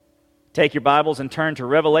Take your Bibles and turn to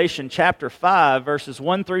Revelation chapter 5, verses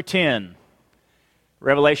 1 through 10.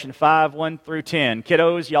 Revelation 5, 1 through 10.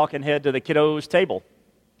 Kiddos, y'all can head to the kiddos table.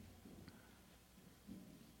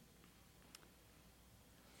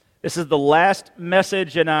 This is the last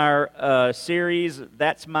message in our series,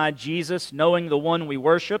 That's My Jesus, Knowing the One We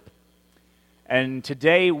Worship. And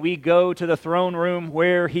today we go to the throne room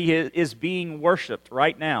where He is being worshiped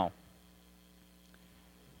right now.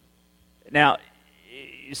 Now,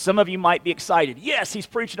 some of you might be excited. Yes, he's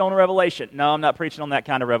preaching on Revelation. No, I'm not preaching on that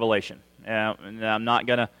kind of revelation. I'm not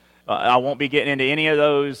going to, I won't be getting into any of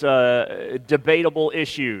those debatable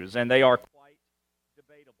issues, and they are quite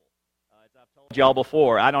debatable. As I've told y'all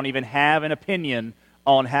before, I don't even have an opinion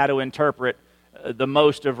on how to interpret the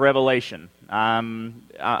most of Revelation. I'm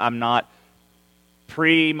not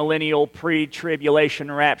pre-millennial, pre-tribulation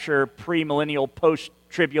rapture, pre-millennial,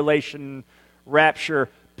 post-tribulation rapture,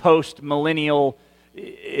 post-millennial,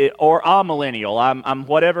 or amillennial. I'm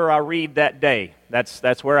whatever I read that day.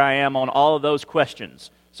 That's where I am on all of those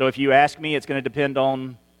questions. So if you ask me, it's going to depend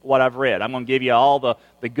on what I've read. I'm going to give you all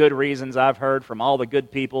the good reasons I've heard from all the good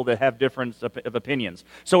people that have difference of opinions.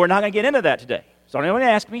 So we're not going to get into that today. So don't anyone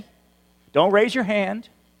ask me. Don't raise your hand.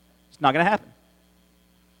 It's not going to happen.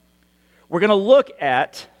 We're going to look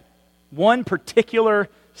at one particular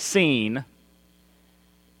scene,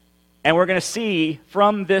 and we're going to see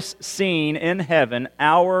from this scene in heaven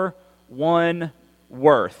our one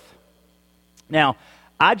worth. Now,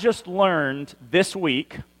 I just learned this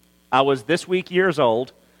week, I was this week years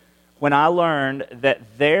old, when I learned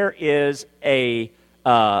that there is a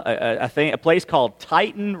place called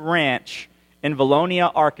Titan Ranch in Valonia,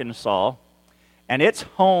 Arkansas, and it's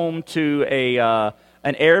home to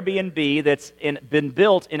an Airbnb that's been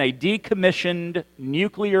built in a decommissioned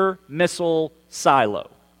nuclear missile silo.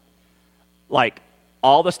 Like,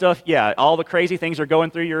 all the stuff, all the crazy things are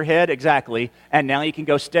going through your head, exactly, and now you can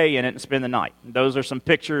go stay in it and spend the night. Those are some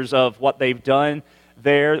pictures of what they've done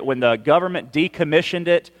there. When the government decommissioned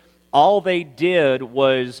it, all they did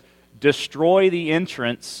was destroy the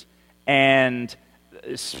entrance and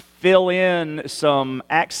fill in some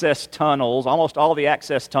access tunnels, almost all the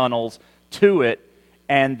access tunnels, to it,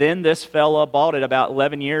 and then this fella bought it about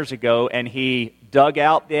 11 years ago, and he dug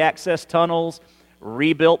out the access tunnels,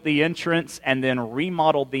 rebuilt the entrance, and then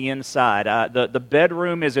remodeled the inside. The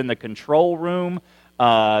bedroom is in the control room.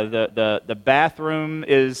 The bathroom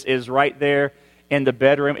is right there in the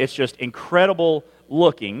bedroom. It's just incredible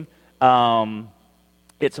looking.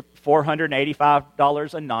 It's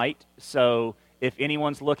 $485 a night, so if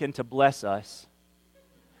anyone's looking to bless us,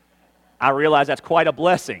 I realize that's quite a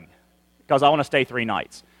blessing, because I want to stay 3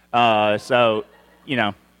 nights. So,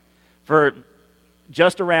 for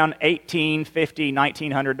just around $1,850,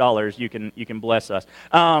 $1,900, you can bless us.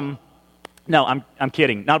 No, I'm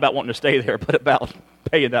kidding. Not about wanting to stay there, but about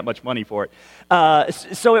paying that much money for it.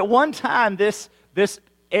 So at one time, this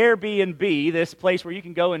Airbnb, this place where you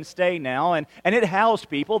can go and stay now, and it housed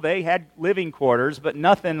people. They had living quarters, but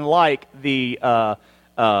nothing like the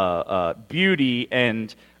beauty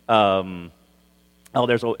and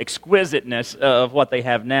there's an exquisiteness of what they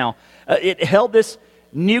have now. It held this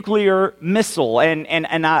nuclear missile, and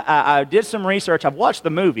I did some research. I've watched the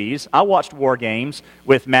movies. I watched War Games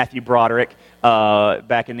with Matthew Broderick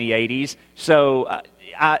back in the 80s. So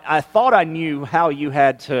I thought I knew how you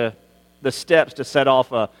had the steps to set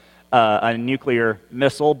off a nuclear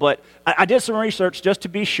missile, but I did some research just to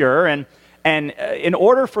be sure, and in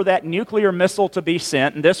order for that nuclear missile to be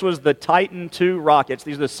sent, and this was the Titan II rockets,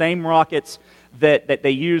 these are the same rockets that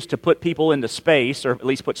they use to put people into space, or at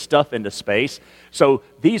least put stuff into space. So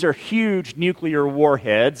these are huge nuclear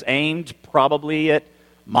warheads aimed probably at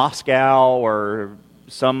Moscow or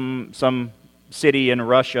some city in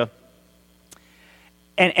Russia.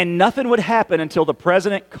 And nothing would happen until the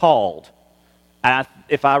president called.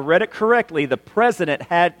 If I read it correctly, the president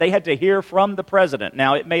had to hear from the president.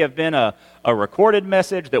 Now, it may have been a recorded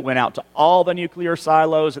message that went out to all the nuclear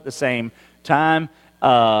silos at the same time,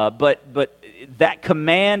 but that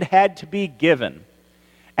command had to be given.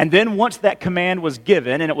 And then once that command was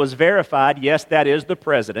given and it was verified, yes, that is the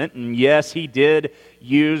president, and yes, he did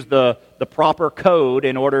use the proper code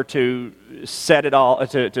in order to set it all,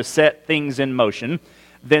 to set things in motion,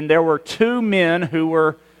 then there were 2 men who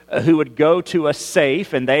would go to a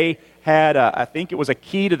safe, and they had, I think it was a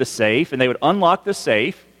key to the safe, and they would unlock the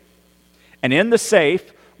safe, and in the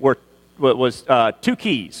safe were 2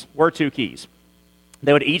 keys.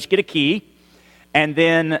 They would each get a key, and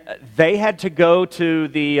then they had to go to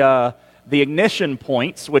the ignition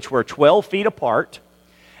points, which were 12 feet apart,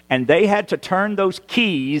 and they had to turn those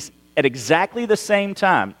keys at exactly the same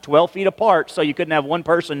time, 12 feet apart, so you couldn't have one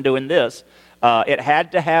person doing this. It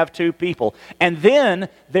had to have two people. And then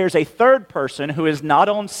there's a third person who is not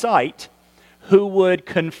on site who would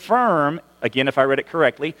confirm, again, if I read it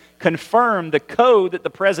correctly, confirm the code that the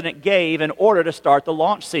president gave in order to start the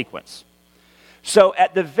launch sequence. So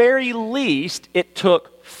at the very least, it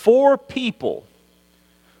took four people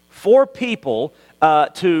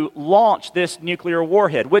to launch this nuclear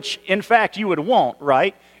warhead, which, in fact, you would want,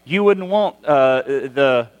 right? You wouldn't want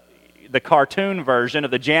the cartoon version of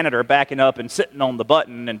the janitor backing up and sitting on the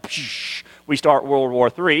button and we start World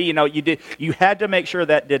War III. You had to make sure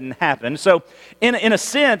that didn't happen. So in a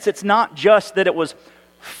sense, it's not just that it was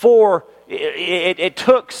it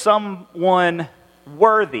took someone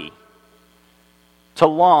worthy to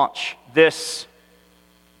launch this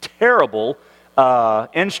terrible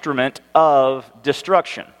instrument of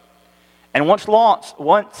destruction. And once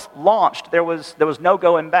launched, there was no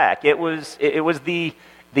going back. It was the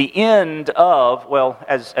end of, well,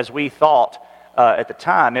 as we thought at the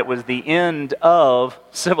time, it was the end of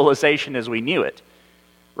civilization as we knew it.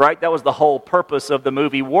 Right? That was the whole purpose of the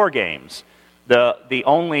movie War Games. The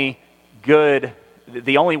only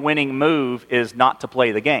winning move is not to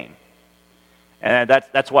play the game. And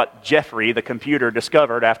that's what Jeffrey, the computer,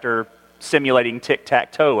 discovered after simulating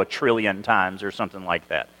tic-tac-toe 1 trillion times or something like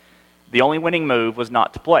that. The only winning move was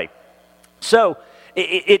not to play. So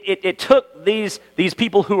it took these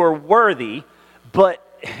people who are worthy, but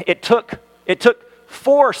it took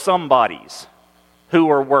four somebodies who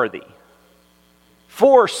were worthy.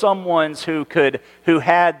 Four someones who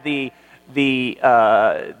had the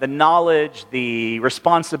knowledge, the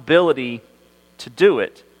responsibility to do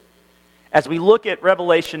it. As we look at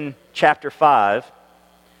Revelation chapter 5,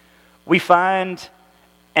 we find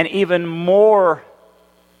an even more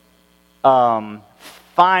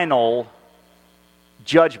final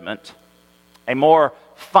judgment, a more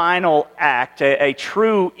final act, a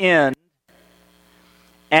true end,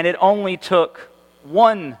 and it only took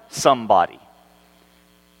one somebody.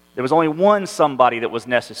 There was only one somebody that was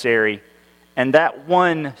necessary, and that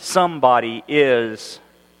one somebody is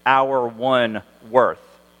our one worth.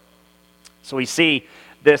 So we see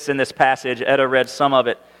this in this passage. Etta read some of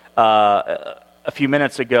it a few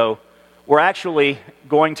minutes ago. We're actually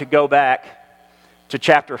going to go back to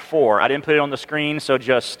chapter 4. I didn't put it on the screen, so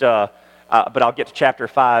but I'll get to chapter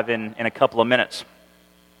 5 in a couple of minutes,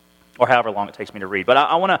 or however long it takes me to read. But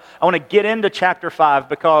I want to get into chapter 5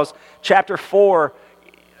 because chapter 4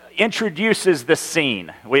 introduces the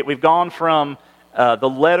scene. We've gone from the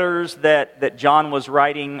letters that John was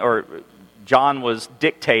writing, or John was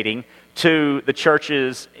dictating to the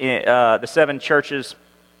churches, the 7 churches,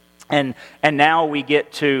 and now we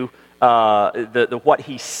get to the what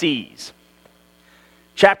he sees.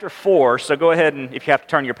 Chapter 4, so go ahead and if you have to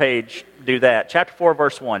turn your page, do that. Chapter 4,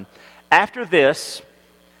 verse 1. After this,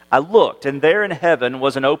 I looked, and there in heaven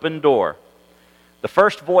was an open door. The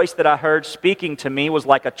first voice that I heard speaking to me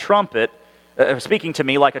like a trumpet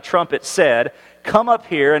said, "Come up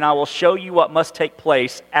here, and I will show you what must take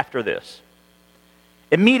place after this."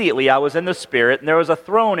 Immediately I was in the Spirit, and there was a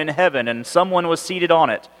throne in heaven, and someone was seated on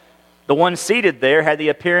it. The one seated there had the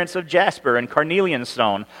appearance of jasper and carnelian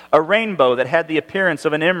stone. A rainbow that had the appearance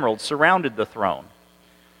of an emerald surrounded the throne.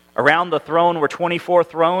 Around the throne were 24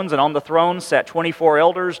 thrones, and on the thrones sat 24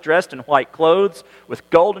 elders dressed in white clothes with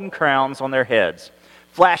golden crowns on their heads.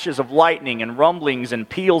 Flashes of lightning and rumblings and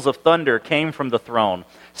peals of thunder came from the throne.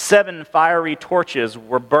 7 fiery torches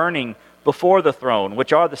were burning before the throne,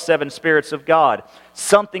 which are the 7 spirits of God.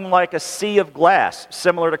 Something like a sea of glass,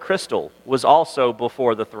 similar to crystal, was also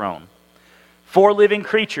before the throne. 4 living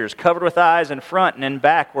creatures, covered with eyes in front and in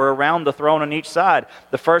back, were around the throne on each side.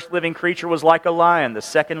 The first living creature was like a lion. The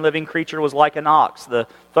second living creature was like an ox. The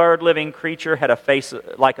third living creature had a face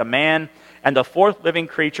like a man. And the fourth living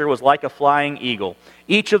creature was like a flying eagle.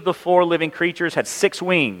 Each of the 4 living creatures had 6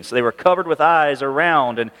 wings. They were covered with eyes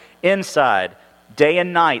around and inside. Day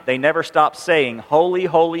and night they never stopped saying, "Holy,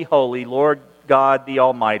 holy, holy, Lord God the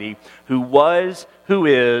Almighty, who was, who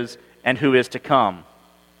is, and who is to come."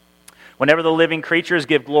 Whenever the living creatures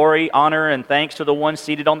give glory, honor, and thanks to the one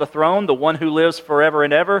seated on the throne, the one who lives forever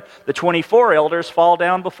and ever, the 24 elders fall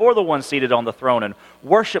down before the one seated on the throne and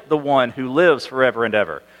worship the one who lives forever and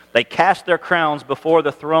ever. They cast their crowns before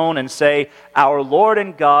the throne and say, "Our Lord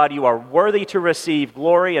and God, you are worthy to receive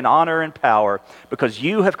glory and honor and power, because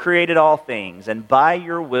you have created all things, and by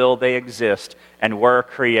your will they exist and were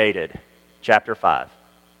created." Chapter 5.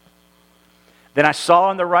 Then I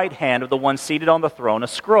saw in the right hand of the one seated on the throne a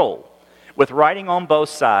scroll with writing on both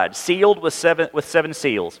sides, sealed with seven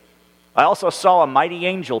seals. I also saw a mighty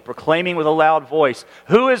angel proclaiming with a loud voice,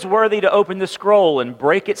 "Who is worthy to open the scroll and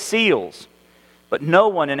break its seals?" But no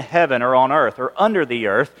one in heaven or on earth or under the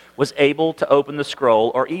earth was able to open the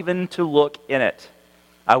scroll or even to look in it.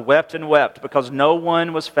 I wept and wept because no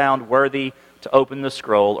one was found worthy to open the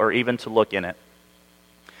scroll or even to look in it.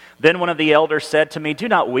 Then one of the elders said to me, "Do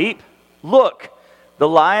not weep. Look, the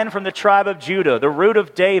Lion from the tribe of Judah, the Root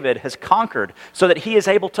of David, has conquered so that he is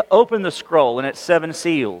able to open the scroll and its 7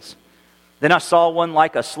 seals." Then I saw one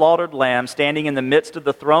like a slaughtered lamb standing in the midst of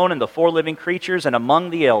the throne and the 4 living creatures and among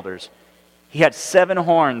the elders. He had 7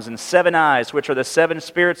 horns and 7 eyes, which are the 7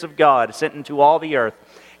 spirits of God sent into all the earth.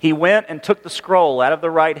 He went and took the scroll out of the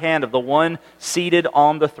right hand of the one seated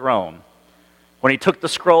on the throne. When he took the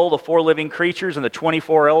scroll, the 4 living creatures and the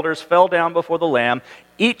 24 elders fell down before the Lamb.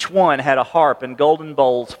 Each one had a harp and golden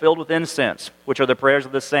bowls filled with incense, which are the prayers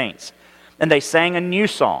of the saints. And they sang a new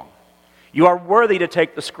song. "You are worthy to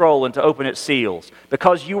take the scroll and to open its seals,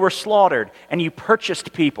 because you were slaughtered, and you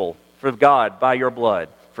purchased people for God by your blood,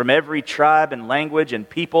 from every tribe and language and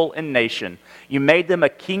people and nation. You made them a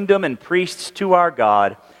kingdom and priests to our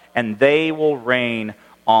God, and they will reign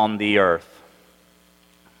on the earth."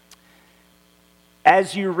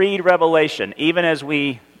 As you read Revelation, even as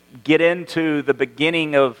we get into the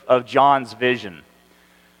beginning of John's vision,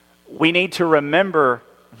 we need to remember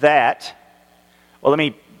that, well,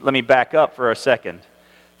 let me back up for a second.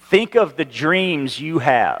 Think of the dreams you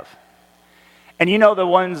have. And you know the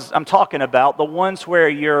ones I'm talking about, the ones where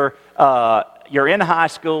you're in high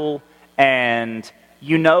school and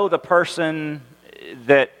you know the person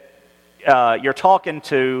that you're talking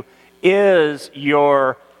to is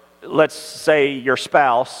your, let's say, your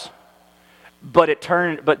spouse, but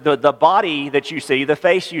the body that you see, the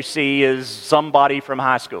face you see, is somebody from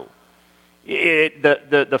high school.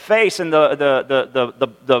 The face and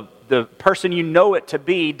the person you know it to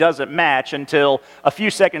be doesn't match until a few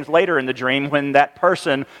seconds later in the dream when that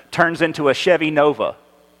person turns into a Chevy Nova.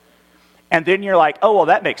 And then you're like, oh, well,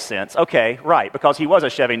 that makes sense. Okay, right, because he was a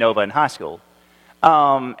Chevy Nova in high school.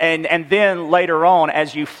 And then later on,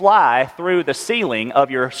 as you fly through the ceiling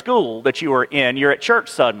of your school that you were in, you're at church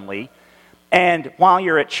suddenly, and while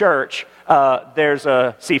you're at church, there's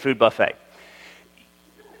a seafood buffet.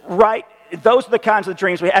 Right? Those are the kinds of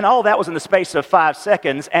dreams we had. And all that was in the space of 5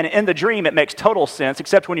 seconds, and in the dream it makes total sense,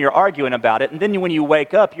 except when you're arguing about it, and then when you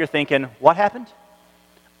wake up, you're thinking, what happened?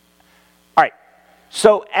 All right.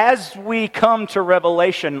 So as we come to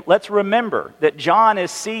Revelation, let's remember that John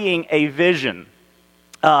is seeing a vision.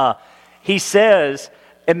 He says,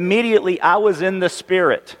 immediately I was in the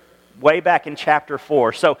Spirit, way back in chapter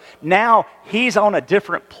 4. So now he's on a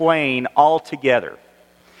different plane altogether.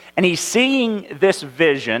 And he's seeing this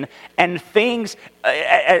vision and things,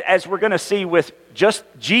 as we're going to see with just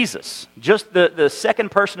Jesus, just the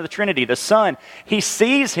second person of the Trinity, the Son. He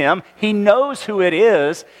sees him. He knows who it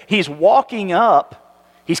is. He's walking up.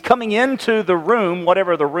 He's coming into the room,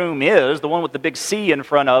 whatever the room is, the one with the big sea in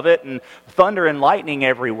front of it, and thunder and lightning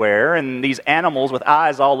everywhere, and these animals with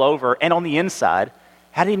eyes all over, and on the inside.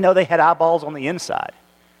 How did he know they had eyeballs on the inside?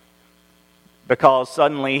 Because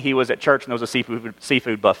suddenly he was at church and there was a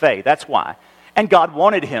seafood buffet. That's why. And God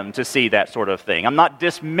wanted him to see that sort of thing. I'm not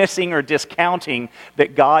dismissing or discounting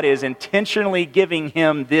that God is intentionally giving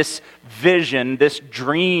him this vision, this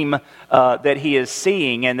dream that he is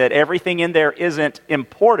seeing, and that everything in there isn't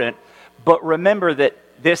important. But remember that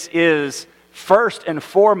this is first and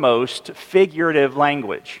foremost figurative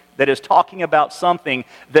language that is talking about something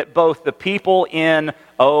that both the people in,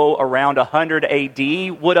 around 100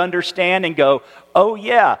 AD would understand and go, oh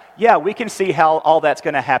yeah, we can see how all that's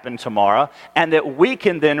going to happen tomorrow. And that we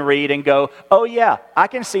can then read and go, oh yeah, I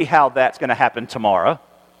can see how that's going to happen tomorrow.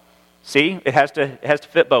 See, it has to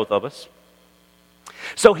fit both of us.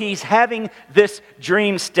 So he's having this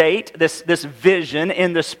dream state, this vision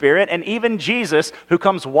in the Spirit, and even Jesus, who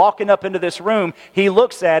comes walking up into this room, he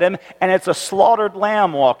looks at him, and it's a slaughtered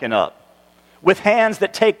lamb walking up with hands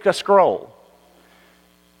that take a scroll.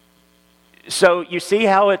 So you see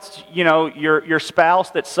how it's, your spouse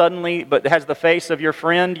that suddenly, but has the face of your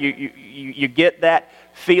friend. You get that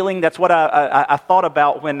feeling. That's what I thought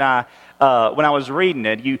about when I was reading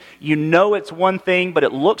it. You know it's one thing, but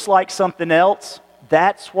it looks like something else.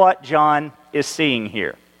 That's what John is seeing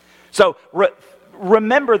here. So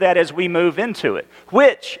remember that as we move into it,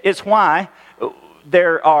 which is why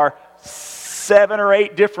there are 7 or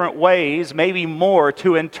 8 different ways, maybe more,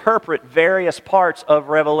 to interpret various parts of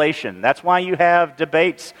Revelation. That's why you have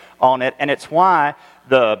debates on it, and it's why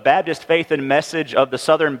the Baptist Faith and Message of the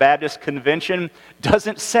Southern Baptist Convention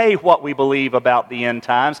doesn't say what we believe about the end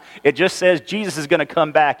times. It just says Jesus is going to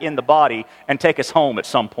come back in the body and take us home at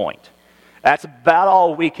some point. That's about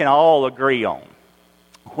all we can all agree on.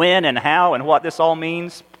 When and how and what this all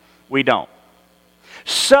means, we don't.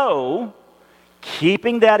 So,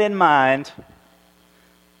 keeping that in mind,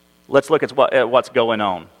 let's look at what's going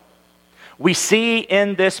on. We see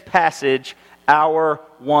in this passage our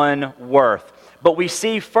one worth. But we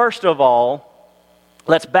see, first of all,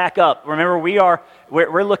 let's back up. Remember,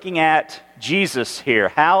 we're looking at Jesus here.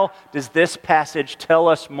 How does this passage tell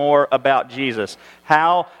us more about Jesus?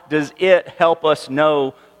 How does it help us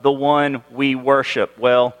know the one we worship?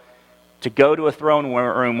 Well, to go to a throne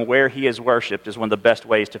room where he is worshipped is one of the best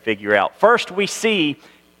ways to figure out. First, we see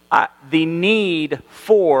the need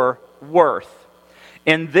for worth.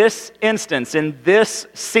 In this instance, in this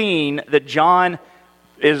scene that John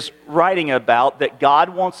is writing about, that God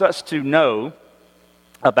wants us to know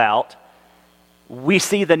about, we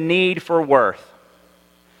see the need for worth.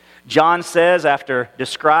 John says, after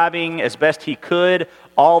describing as best he could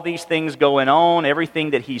all these things going on,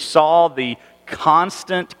 everything that he saw, the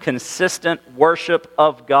constant, consistent worship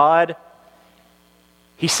of God,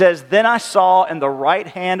 he says, "Then I saw in the right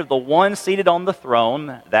hand of the one seated on the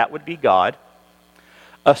throne," that would be God,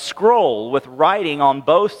 "a scroll with writing on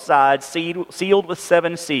both sides sealed with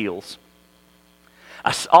 7 seals.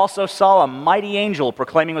 I also saw a mighty angel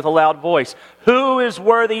proclaiming with a loud voice, 'Who is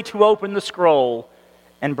worthy to open the scroll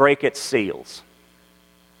and break its seals?'"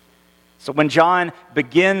 So when John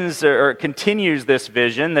begins or continues this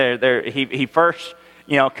vision, he first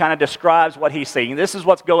kind of describes what he's seeing. This is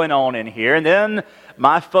what's going on in here. And then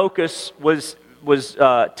my focus was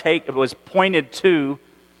pointed to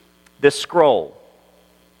this scroll.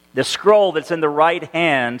 The scroll that's in the right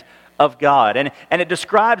hand of God. And it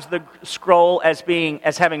describes the scroll as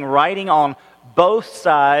having writing on both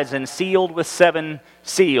sides and sealed with 7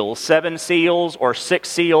 seals. 7 seals or 6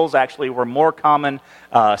 seals actually were more common.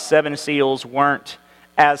 7 seals weren't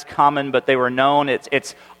as common, but they were known.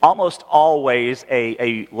 It's almost always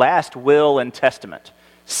a last will and testament.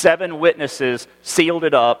 7 witnesses sealed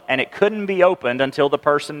it up, and it couldn't be opened until the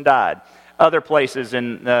person died. Other places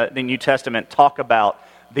in the New Testament talk about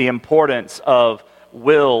the importance of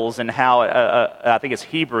wills and how, I think it's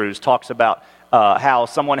Hebrews, talks about how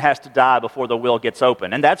someone has to die before the will gets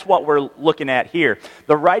open. And that's what we're looking at here.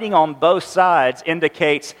 The writing on both sides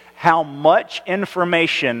indicates how much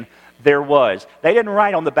information there was. They didn't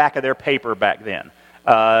write on the back of their paper back then.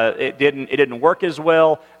 It didn't work as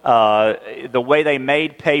well. The way they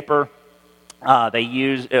made paper, they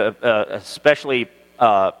used especially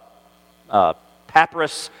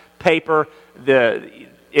papyrus paper.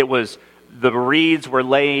 The reeds were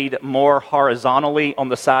laid more horizontally on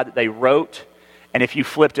the side that they wrote, and if you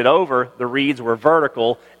flipped it over, the reeds were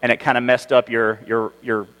vertical, and it kind of messed up your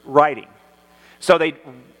writing. So they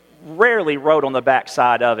rarely wrote on the back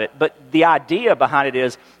side of it, but the idea behind it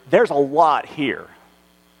is there's a lot here.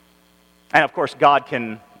 And of course, God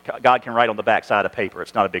can write on the back side of paper.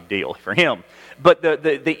 It's not a big deal for him. But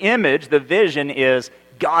the image, the vision is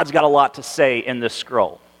God's got a lot to say in this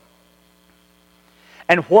scroll.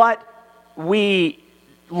 And what we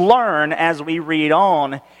learn as we read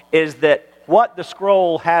on is that what the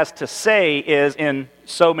scroll has to say is, in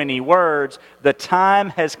so many words, the time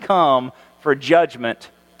has come for judgment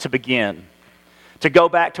to begin. To go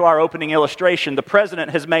back to our opening illustration, the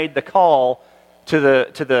president has made the call to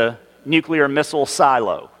the nuclear missile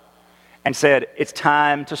silo and said, it's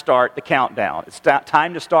time to start the countdown. It's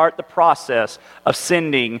time to start the process of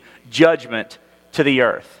sending judgment to the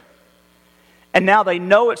earth. And now they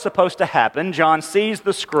know it's supposed to happen. John sees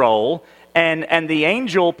the scroll, and the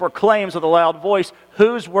angel proclaims with a loud voice,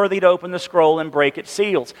 "Who's worthy to open the scroll and break its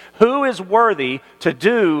seals?" Who is worthy to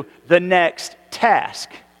do the next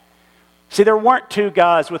task? See, there weren't 2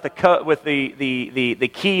 guys with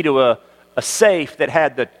the key to a safe that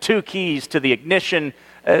had the 2 keys to the ignition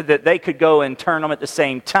that they could go and turn them at the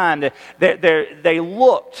same time. They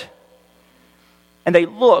looked, and they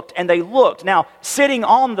looked, and they looked. Now, sitting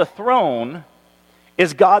on the throne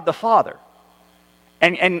is God the Father.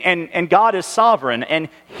 And God is sovereign, and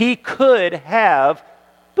he could have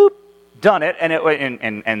done it, and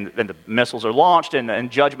the missiles are launched, and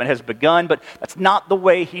judgment has begun, but that's not the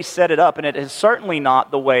way he set it up, and it is certainly not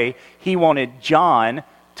the way he wanted John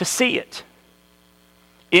to see it.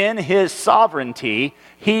 In his sovereignty,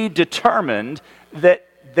 he determined that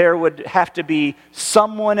there would have to be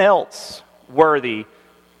someone else worthy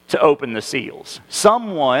to open the seals.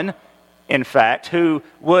 Someone, in fact, who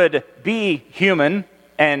would be human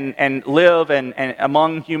and live and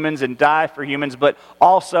among humans and die for humans, but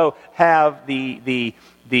also have the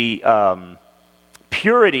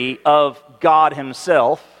purity of God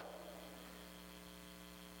himself.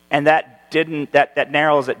 And that that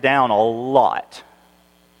narrows it down a lot.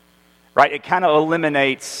 Right? It kind of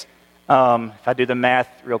eliminates, if I do the math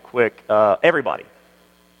real quick, everybody.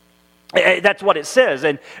 That's what it says.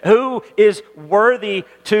 And who is worthy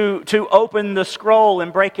to open the scroll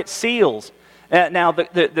and break its seals? Now,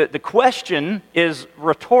 the question is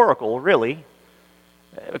rhetorical, really,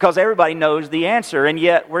 because everybody knows the answer, and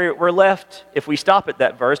yet we're left, if we stop at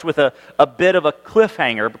that verse, with a bit of a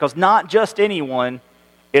cliffhanger, because not just anyone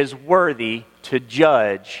is worthy to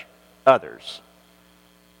judge others.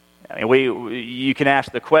 I mean, you can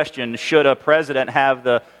ask the question, should a president have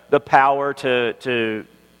the power to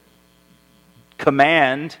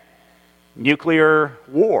command nuclear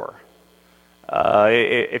war?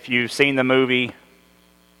 If you've seen the movie,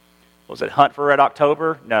 was it Hunt for Red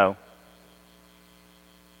October? No,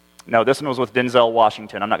 this one was with Denzel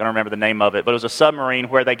Washington. I'm not going to remember the name of it, but it was a submarine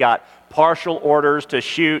where they got partial orders to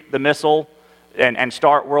shoot the missile and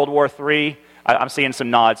start World War III. I'm seeing some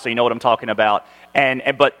nods, so you know what I'm talking about.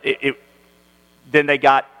 But then they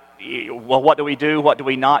got, well, what do we do? What do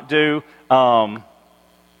we not do?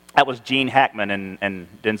 That was Gene Hackman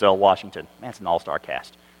and Denzel Washington. Man, it's an all-star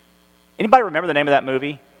cast. Anybody remember the name of that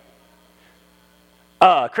movie?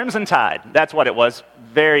 Crimson Tide. That's what it was.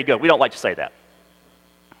 Very good. We don't like to say that.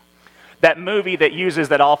 That movie that uses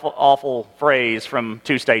that awful phrase from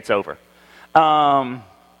Two States Over.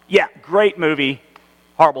 Yeah, great movie.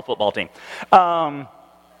 Horrible football team.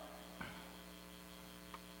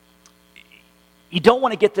 You don't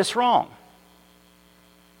want to get this wrong.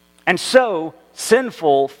 And so,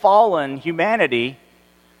 sinful, fallen humanity,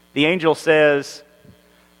 the angel says,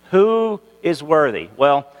 who is worthy?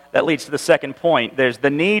 Well, that leads to the second point. There's the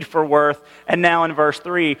need for worth, and now in verse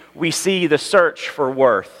 3, we see the search for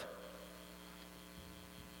worth.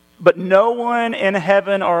 But no one in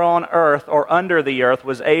heaven or on earth or under the earth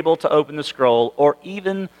was able to open the scroll or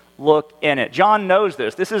even look in it. John knows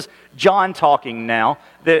this. This is John talking now.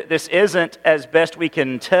 This isn't, as best we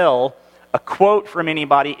can tell, a quote from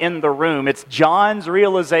anybody in the room. It's John's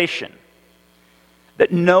realization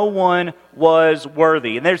that no one was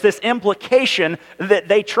worthy. And there's this implication that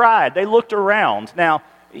they tried. They looked around. Now,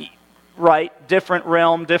 right, different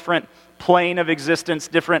realm, different plane of existence,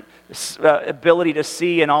 different ability to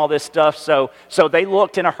see and all this stuff. So they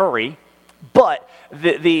looked in a hurry. But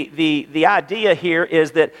the idea here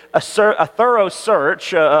is that a thorough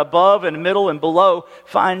search above and middle and below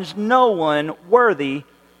finds no one worthy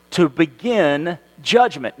to begin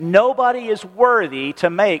judgment. Nobody is worthy to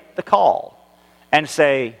make the call and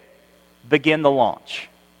say, begin the launch.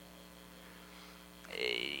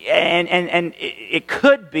 And it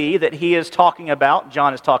could be that he is talking about,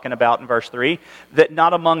 John is talking about in verse 3, that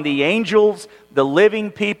not among the angels, the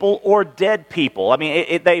living people, or dead people. I mean,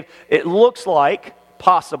 it looks like,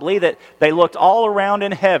 possibly, that they looked all around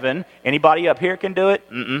in heaven. Anybody up here can do it?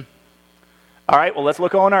 Mm-mm. All right, well, let's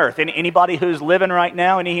look on earth. Anybody who's living right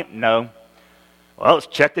now? No. Well, let's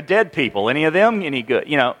check the dead people. Any of them any good?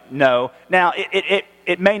 No. Now,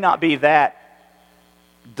 it may not be that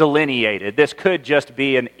delineated. This could just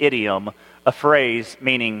be an idiom, a phrase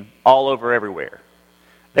meaning all over everywhere.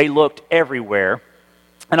 They looked everywhere,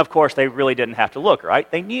 and of course they really didn't have to look, right?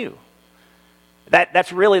 They knew.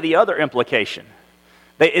 That's really the other implication.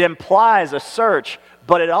 It implies a search,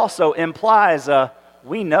 but it also implies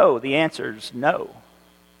we know the answer's no.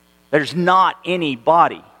 There's not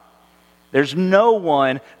anybody. There's no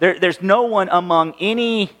one. There's no one among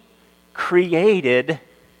any created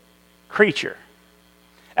creature.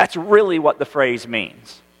 That's really what the phrase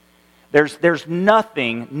means. There's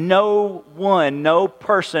nothing, no one, no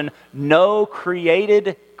person, no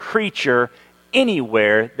created creature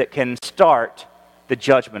anywhere that can start the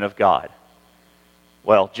judgment of God.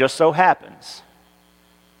 Well, just so happens,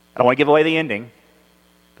 I don't want to give away the ending,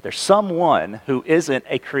 but there's someone who isn't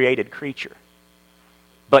a created creature,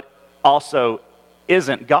 but also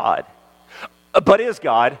isn't God, but is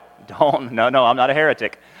God. No, I'm not a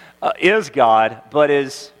heretic. Is God, but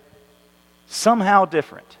is somehow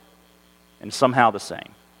different and somehow the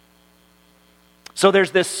same. So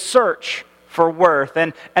there's this search for worth,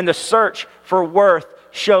 and the search for worth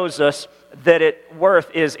shows us that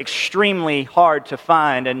worth is extremely hard to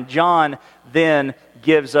find, and John then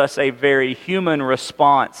gives us a very human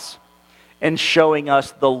response in showing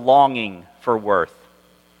us the longing for worth.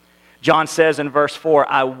 John says in verse 4,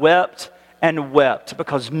 I wept and wept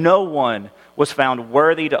because no one was found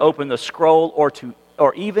worthy to open the scroll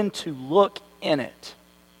or even to look in it.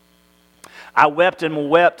 I wept and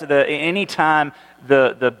wept. Anytime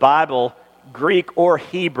the Bible, Greek or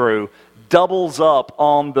Hebrew, doubles up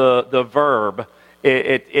on the verb,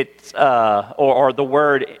 or the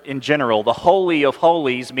word in general, the Holy of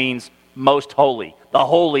Holies means most holy, the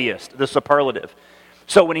holiest, the superlative.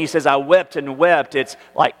 So when he says, I wept and wept, it's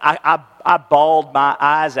like I bawled my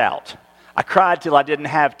eyes out. I cried till I didn't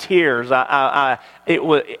have tears. I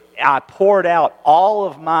poured out all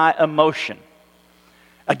of my emotion.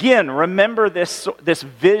 Again, remember this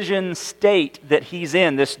vision state that he's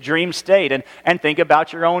in, this dream state, and think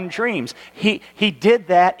about your own dreams. He did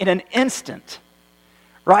that in an instant,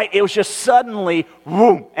 right? It was just suddenly,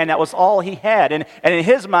 whoom, and that was all he had. And in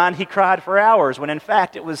his mind, he cried for hours, when in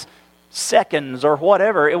fact it was seconds or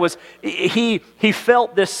whatever. It was he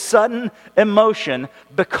felt this sudden emotion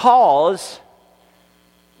because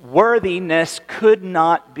worthiness could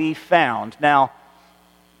not be found. Now,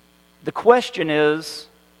 the question is,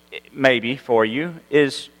 maybe for you,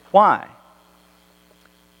 is why?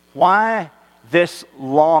 Why this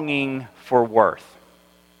longing for worth?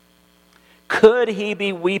 Could he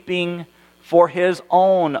be weeping for his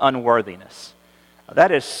own unworthiness?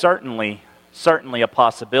 That is certainly a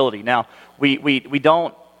possibility. Now, we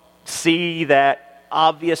don't see that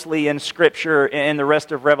obviously in Scripture, in the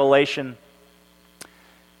rest of Revelation.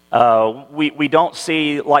 We don't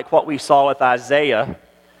see like what we saw with Isaiah.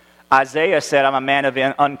 Isaiah said, I'm a man of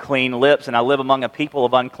unclean lips, and I live among a people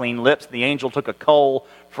of unclean lips. The angel took a coal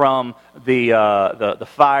from the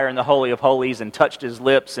fire in the Holy of Holies and touched his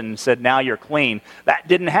lips and said, now you're clean. That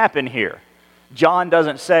didn't happen here. John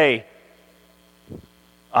doesn't say,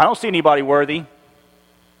 I don't see anybody worthy.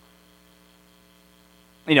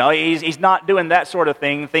 You know, he's not doing that sort of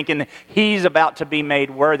thing, thinking he's about to be made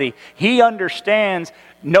worthy. He understands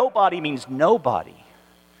nobody means nobody.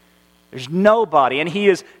 There's nobody, and he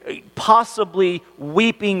is possibly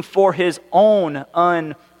weeping for his own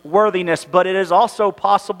unworthiness, but it is also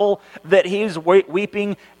possible that he is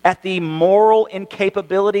weeping at the moral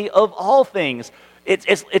incapability of all things.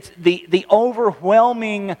 It's the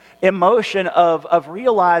overwhelming emotion of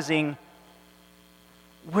realizing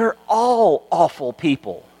we're all awful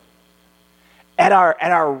people at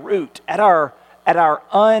our root, at our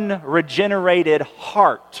unregenerated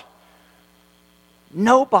heart.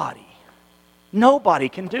 Nobody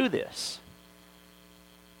can do this.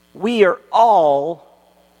 We are all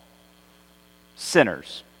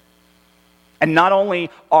sinners. And not only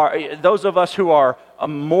are those of us who are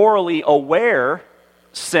morally aware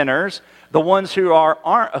sinners, the ones who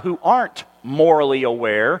aren't morally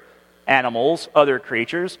aware, animals, other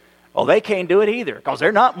creatures, well, they can't do it either because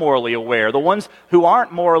they're not morally aware. The ones who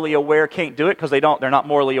aren't morally aware can't do it because they're not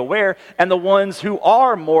morally aware, and the ones who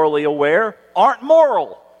are morally aware aren't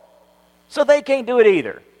moral. So they can't do it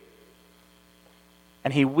either.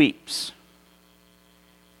 And he weeps.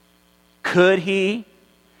 Could he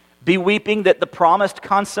be weeping that the promised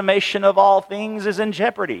consummation of all things is in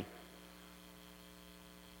jeopardy?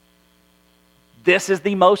 This is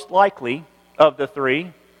the most likely of the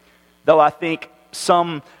three, though I think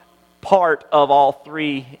some part of all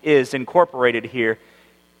three is incorporated here.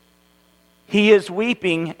 He is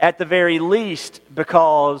weeping at the very least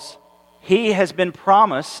because he has been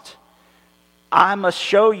promised, I must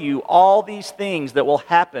show you all these things that will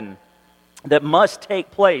happen, that must take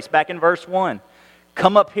place. Back in verse 1.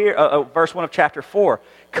 Come up here, verse 1 of chapter 4.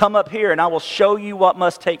 Come up here and I will show you what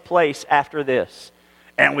must take place after this.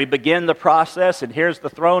 And we begin the process, and here's the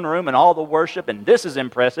throne room and all the worship, and this is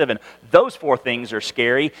impressive, and those four things are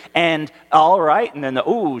scary, and all right, and then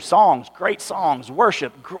songs, great songs,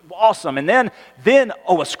 worship, awesome, and then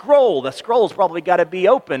a scroll. The scroll's probably got to be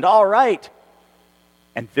opened, all right.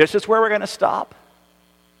 And this is where we're going to stop.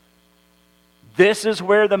 This is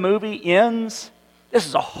where the movie ends. This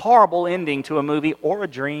is a horrible ending to a movie or a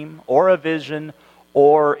dream or a vision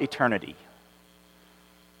or eternity.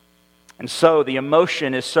 And so the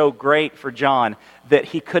emotion is so great for John that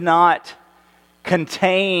he could not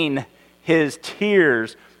contain his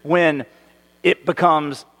tears when it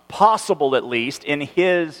becomes possible, at least in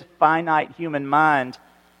his finite human mind,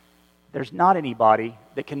 there's not anybody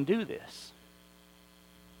that can do this.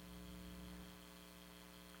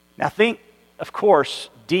 Now think, of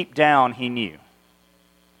course, deep down he knew.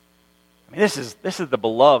 I mean, this is the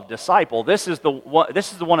beloved disciple. This is the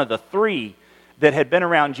one of the three that had been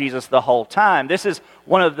around Jesus the whole time. This is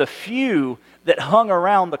one of the few that hung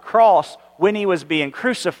around the cross when he was being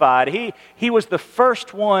crucified. He was the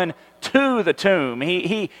first one to the tomb.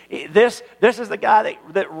 This is the guy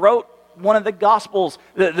that wrote one of the Gospels,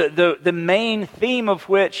 the main theme of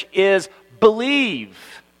which is believe.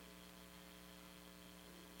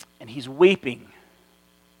 And he's weeping.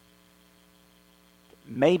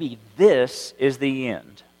 Maybe this is the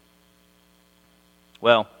end.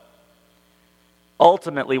 Well,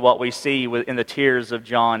 ultimately, what we see in the tears of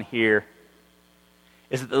John here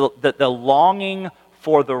is that the longing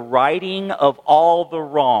for the righting of all the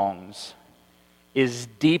wrongs is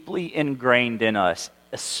deeply ingrained in us,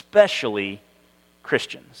 especially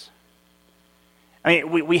Christians. I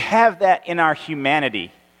mean, we have that in our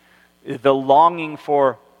humanity, the longing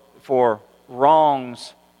for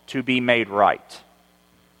wrongs to be made right.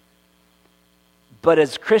 But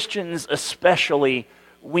as Christians especially,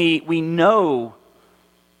 we know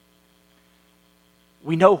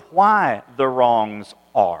why the wrongs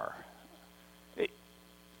are.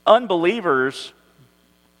 Unbelievers,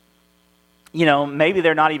 maybe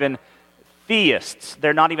they're not even theists,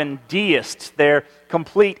 they're not even deists, they're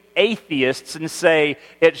complete atheists and say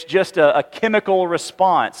it's just a chemical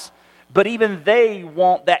response. But even they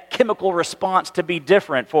want that chemical response to be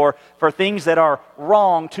different, for things that are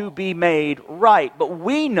wrong to be made right. But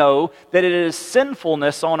we know that it is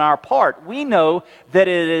sinfulness on our part. We know that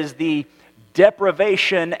it is the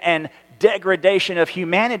deprivation and degradation of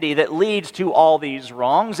humanity that leads to all these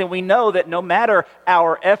wrongs. And we know that no matter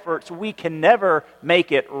our efforts, we can never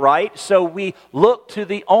make it right. So we look to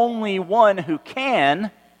the only one who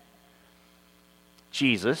can,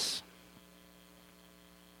 Jesus.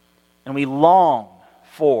 And we long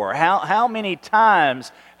for. How many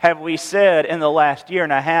times have we said in the last year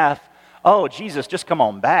and a half, oh, Jesus, just come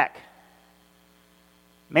on back.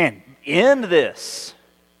 Man, end this.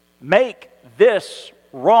 Make this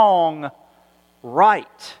wrong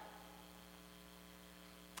right.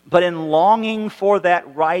 But in longing for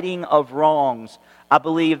that righting of wrongs, I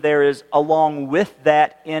believe there is, along with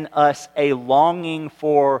that in us, a longing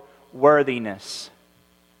for worthiness.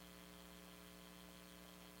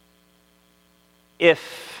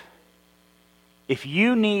 If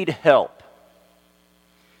you need help,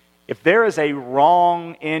 if there is a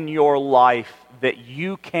wrong in your life that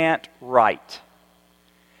you can't right,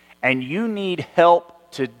 and you need help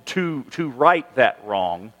to right that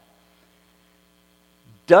wrong,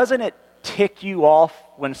 doesn't it tick you off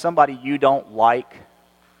when somebody you don't like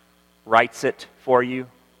writes it for you?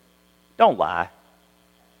 Don't lie.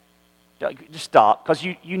 Just stop, because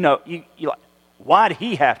you know, why did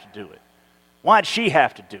he have to do it? Why'd she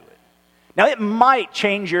have to do it? Now, it might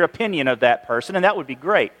change your opinion of that person, and that would be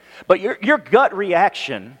great. But your gut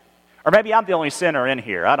reaction, or maybe I'm the only sinner in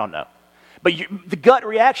here, I don't know. But the gut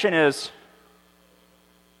reaction is,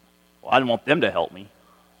 well, I didn't want them to help me.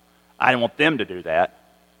 I didn't want them to do that.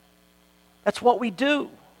 That's what we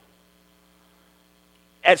do.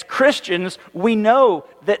 As Christians, we know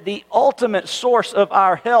that the ultimate source of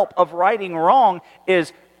our help of righting wrong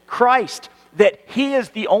is Christ. That He is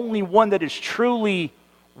the only one that is truly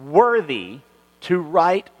worthy to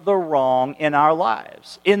right the wrong in our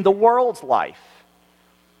lives, in the world's life.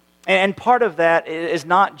 And part of that is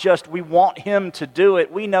not just we want Him to do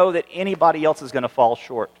it. We know that anybody else is going to fall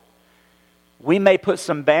short. We may put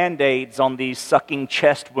some Band-Aids on these sucking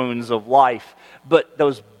chest wounds of life, but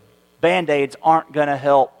those Band-Aids aren't going to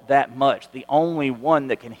help that much. The only one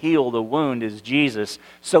that can heal the wound is Jesus.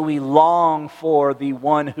 So we long for the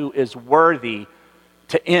one who is worthy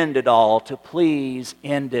to end it all, to please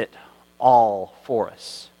end it all for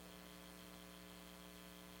us.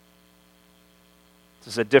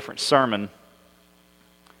 This is a different sermon,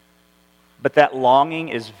 but that longing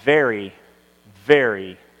is very,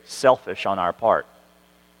 very selfish on our part.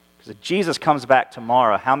 Because if Jesus comes back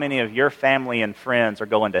tomorrow, how many of your family and friends are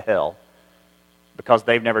going to hell because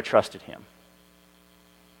they've never trusted Him?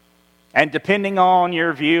 And depending on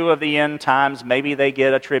your view of the end times, maybe they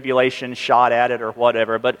get a tribulation shot at it or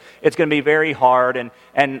whatever, but it's going to be very hard,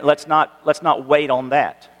 and let's not wait on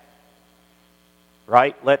that.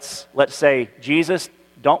 Right? Let's say, Jesus,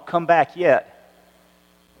 don't come back yet.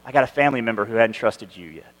 I got a family member who hadn't trusted you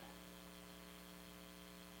yet.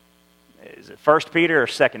 Is it 1 Peter or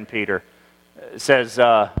 2 Peter? It says,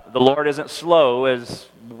 the Lord isn't slow as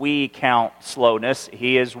we count slowness.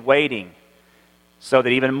 He is waiting so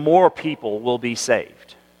that even more people will be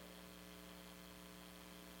saved.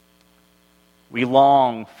 We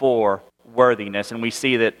long for worthiness, and we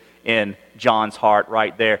see that in John's heart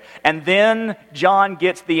right there. And then John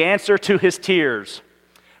gets the answer to his tears.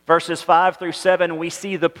 Verses 5 through 7, we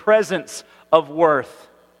see the presence of worth.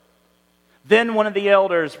 Then one of the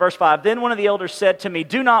elders, verse 5, then one of the elders said to me,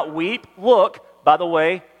 do not weep. Look, by the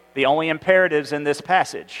way, the only imperatives in this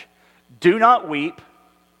passage. Do not weep.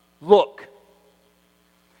 Look.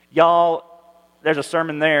 Y'all, there's a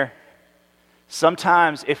sermon there.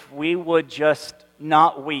 Sometimes if we would just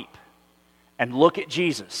not weep and look at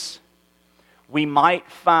Jesus, we might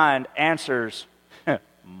find answers.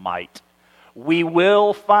 We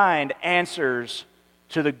will find answers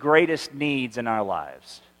to the greatest needs in our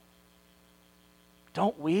lives.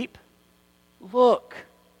 Don't weep. Look.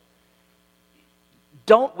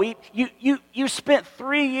 Don't weep. You spent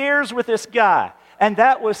 3 years with this guy, and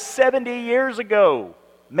that was 70 years ago,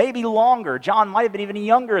 maybe longer. John might have been even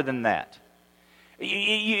younger than that.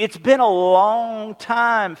 It's been a long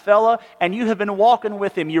time, fella, and you have been walking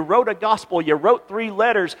with him. You wrote a gospel. You wrote 3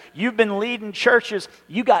 letters. You've been leading churches.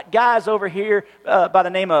 You got guys over here by the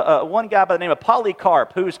name of, one guy by the name of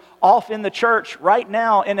Polycarp, who's off in the church right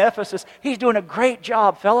now in Ephesus. He's doing a great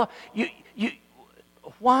job, fella.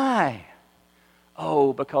 Why?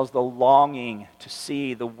 Oh, because the longing to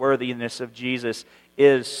see the worthiness of Jesus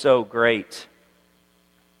is so great.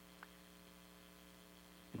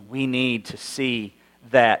 We need to see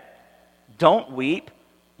that. Don't weep.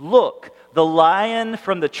 Look, the Lion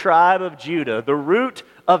from the tribe of Judah, the Root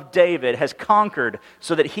of David, has conquered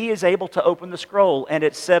so that he is able to open the scroll and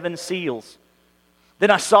its 7 seals.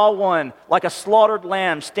 Then I saw one like a slaughtered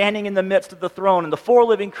lamb standing in the midst of the throne and the 4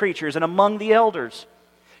 living creatures and among the elders.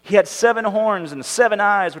 He had 7 horns and 7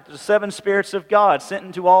 eyes, with the 7 spirits of God sent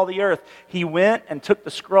into all the earth. He went and took the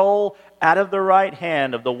scroll out of the right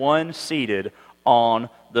hand of the one seated on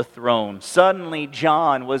the throne. Suddenly,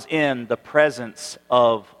 John was in the presence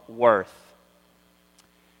of worth.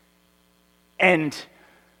 And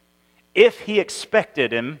if he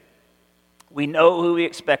expected him, we know who he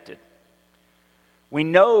expected. We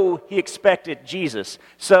know he expected Jesus.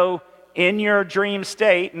 So, in your dream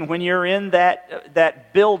state, and when you're in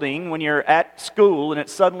that building, when you're at school, and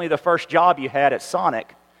it's suddenly the first job you had at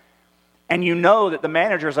Sonic, and you know that the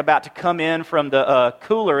manager is about to come in from the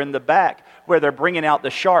cooler in the back where they're bringing out the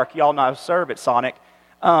shark. Y'all know how to serve at Sonic.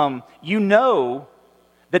 You know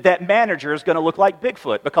that manager is going to look like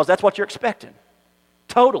Bigfoot because that's what you're expecting.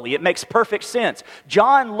 Totally. It makes perfect sense.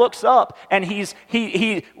 John looks up and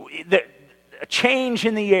a change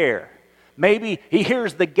in the air. Maybe he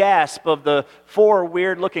hears the gasp of the 4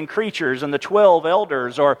 weird-looking creatures and the 12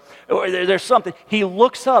 elders, or there's something. He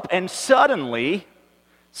looks up and suddenly,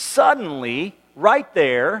 right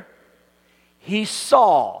there, he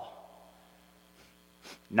saw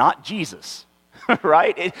not Jesus,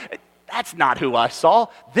 right? That's not who I saw.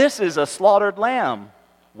 This is a slaughtered lamb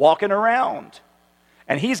walking around.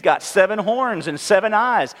 And he's got 7 horns and 7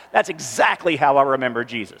 eyes. That's exactly how I remember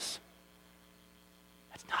Jesus.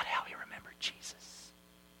 That's not how he remembered Jesus.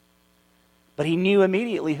 But he knew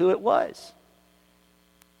immediately who it was.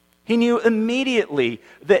 He knew immediately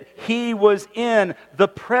that he was in the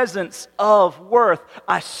presence of worth.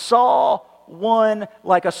 I saw one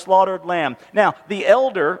like a slaughtered lamb. Now, the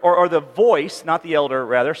elder, or the voice, not the elder,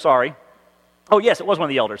 rather, sorry. Oh, yes, it was one of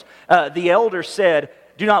the elders. The elder said,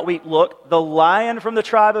 "Do not weep. Look, the Lion from the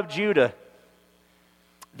tribe of Judah."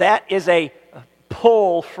 That is a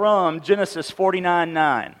pull from Genesis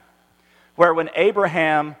 49:9, where when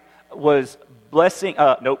Abraham was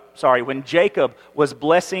when Jacob was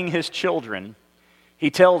blessing his children, he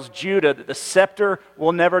tells Judah that the scepter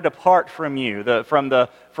will never depart from you, from the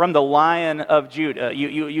Lion of Judah.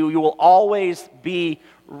 You will always be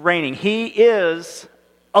reigning. He is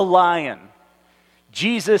a lion.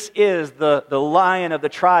 Jesus is the Lion of the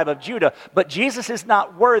tribe of Judah. But Jesus is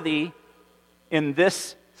not worthy in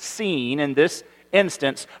this scene, in this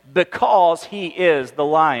instance, because he is the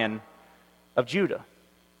Lion of Judah.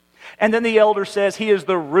 And then the elder says he is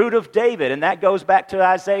the Root of David, and that goes back to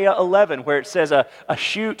Isaiah 11, where it says a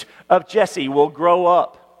shoot of Jesse will grow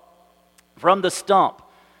up from the stump.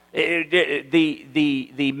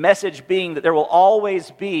 The message being that there will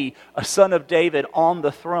always be a son of David on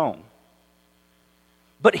the throne.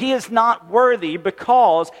 But he is not worthy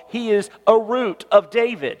because he is a root of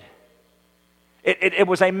David. It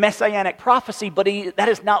was a messianic prophecy, but that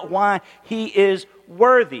is not why he is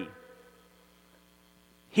worthy.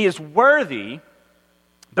 He is worthy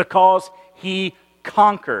because he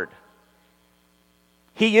conquered.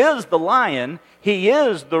 He is the lion, he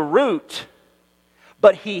is the root,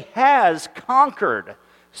 but he has conquered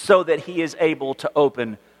so that he is able to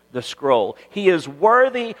open the scroll. He is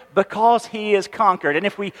worthy because he is conquered. And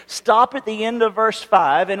if we stop at the end of verse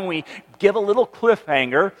 5 and we give a little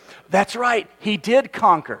cliffhanger, that's right, he did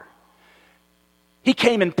conquer. He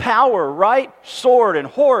came in power, right? Sword and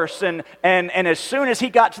horse, and as soon as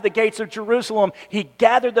he got to the gates of Jerusalem, he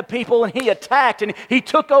gathered the people and he attacked and he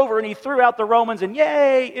took over and he threw out the Romans, and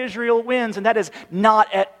yay, Israel wins. And that is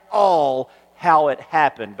not at all how it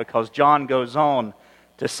happened, because John goes on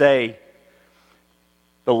to say,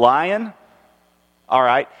 the lion, all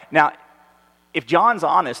right. Now, if John's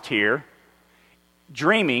honest here,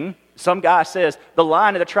 dreaming, some guy says, the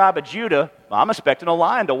Lion of the tribe of Judah, I'm expecting a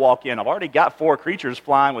lion to walk in. I've already got 4 creatures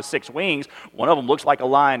flying with 6 wings. One of them looks like a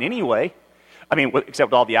lion anyway. I mean, except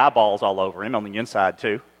with all the eyeballs all over him on the inside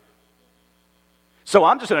too. So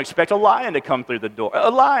I'm just going to expect a lion to come through the door. A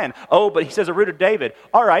lion. Oh, but he says a root of David.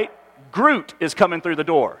 All right, Groot is coming through the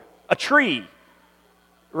door. A tree,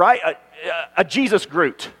 right? A Jesus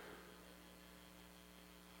Groot.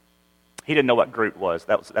 He didn't know what Groot was.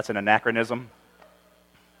 That's an anachronism.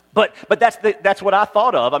 But that's what I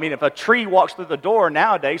thought of. I mean, if a tree walks through the door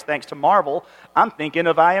nowadays, thanks to Marvel, I'm thinking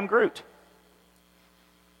of I Am Groot.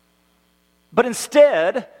 But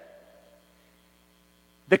instead,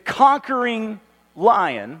 the conquering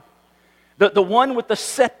lion, the one with the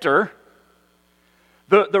scepter,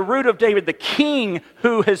 the root of David, the king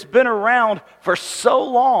who has been around for so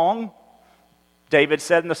long, David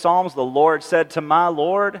said in the Psalms, the Lord said to my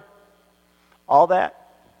Lord, all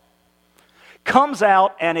that, comes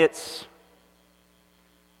out and it's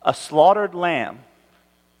a slaughtered lamb.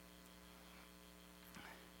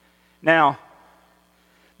 Now,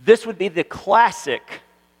 this would be the classic,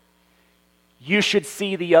 you should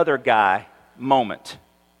see the other guy moment,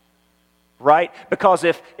 right? Because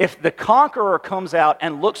if the conqueror comes out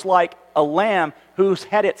and looks like a lamb who's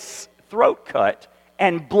had its throat cut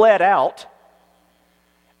and bled out,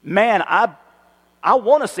 man, I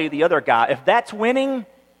want to see the other guy. If that's winning,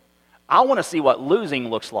 I want to see what losing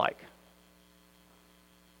looks like.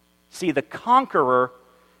 See, the conqueror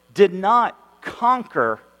did not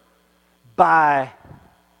conquer by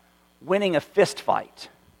winning a fist fight.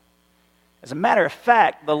 As a matter of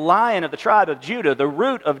fact, the Lion of the tribe of Judah, the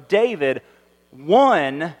root of David,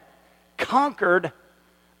 conquered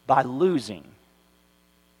by losing.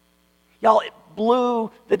 Y'all, it blew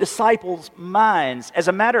the disciples' minds. As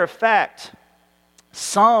a matter of fact,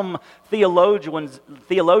 some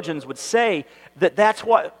theologians would say that that's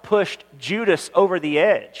what pushed Judas over the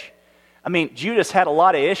edge. I mean, Judas had a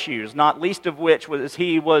lot of issues, not least of which was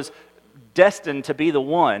he was destined to be the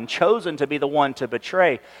one, chosen to be the one to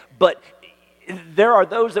betray. But there are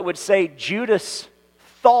those that would say Judas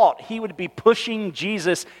thought he would be pushing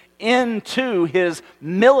Jesus into his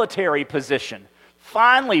military position.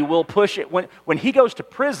 Finally, we'll push it when he goes to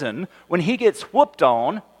prison, when he gets whooped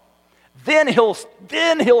on. Then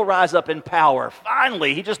he'll rise up in power.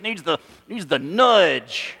 Finally, he just needs the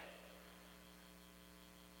nudge.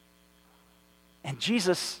 And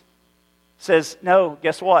Jesus says, no,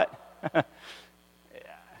 guess what?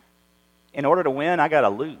 In order to win, I got to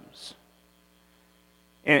lose.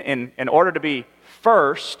 In order to be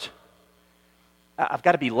first, I've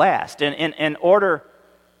got to be last. In order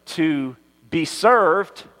to be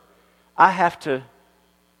served, I have to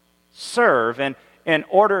serve. And in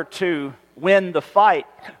order to win the fight,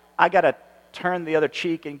 I got to turn the other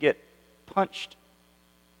cheek and get punched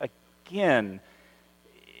again.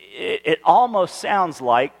 It almost sounds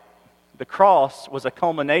like the cross was a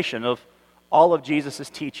culmination of all of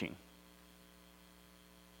Jesus' teaching.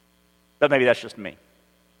 But maybe that's just me.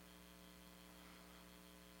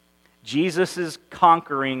 Jesus'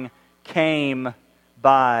 conquering came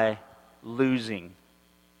by losing.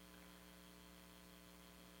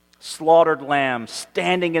 Slaughtered lamb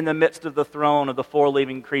standing in the midst of the throne of the four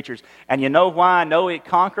living creatures. And you know why I know he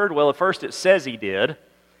conquered? Well, at first it says he did.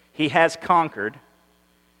 He has conquered.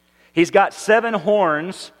 He's got 7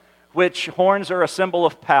 horns, which horns are a symbol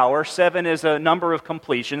of power. 7 is a number of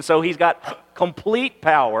completion. So he's got complete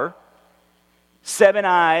power. 7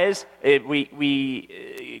 eyes,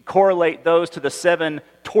 we correlate those to the 7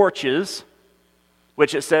 torches,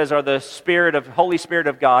 which it says are the Holy Spirit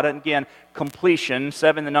of God. And again, completion,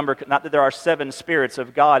 7, the number, not that there are 7 spirits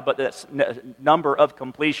of God, but that number of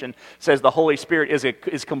completion says the Holy Spirit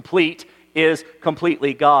is complete, is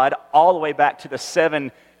completely God, all the way back to the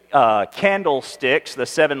 7 candlesticks, the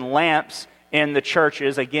 7 lamps in the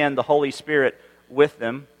churches, again, the Holy Spirit with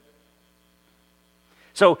them.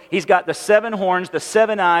 So he's got the 7 horns, the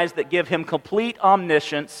 7 eyes that give him complete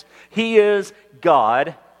omniscience. He is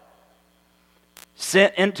God,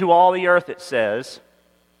 sent into all the earth, it says.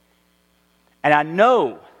 And I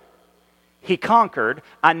know he conquered.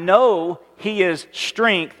 I know he is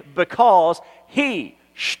strength because he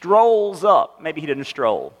strolls up. Maybe he didn't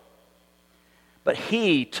stroll. But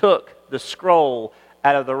he took the scroll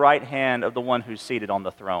out of the right hand of the one who's seated on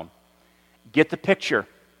the throne. Get the picture.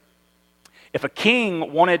 If a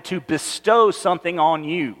king wanted to bestow something on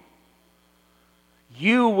you,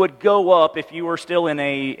 you would go up, if you were still in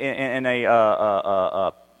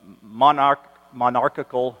a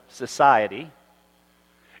monarchical society,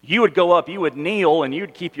 you would go up, you would kneel, and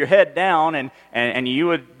you'd keep your head down, and you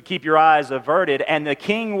would keep your eyes averted, and the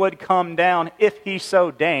king would come down, if he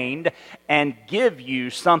so deigned, and give you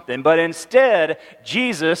something. But instead,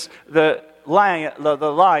 Jesus, the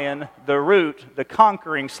lion, the root, the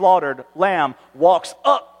conquering, slaughtered lamb, walks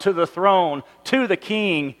up to the throne, to the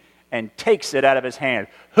king, and takes it out of his hand.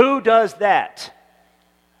 Who does that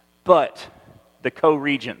but the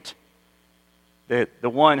co-regent, the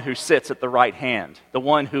one who sits at the right hand, the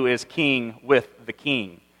one who is king with the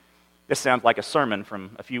king? This sounds like a sermon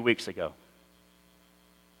from a few weeks ago.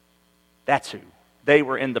 That's who. They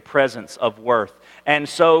were in the presence of worth. And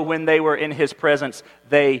so when they were in his presence,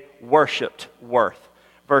 they worshiped worth.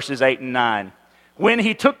 Verses 8 and 9. When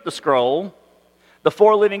he took the scroll, the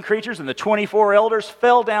 4 living creatures and the 24 elders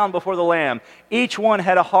fell down before the Lamb. Each one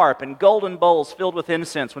had a harp and golden bowls filled with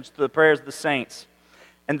incense, which are the prayers of the saints.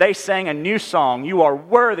 And they sang a new song, "You are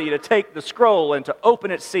worthy to take the scroll and to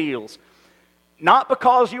open its seals. Not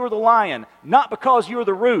because you were the lion, not because you were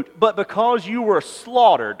the root, but because you were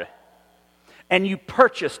slaughtered. And you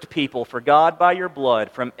purchased people for God by your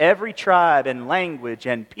blood from every tribe and language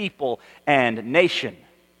and people and nation."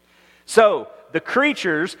 So, the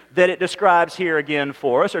creatures that it describes here again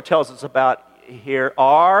for us, or tells us about here,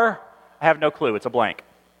 are, I have no clue, it's a blank.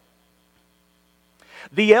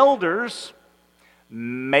 The elders,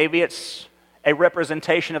 maybe it's a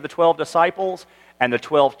representation of the 12 disciples and the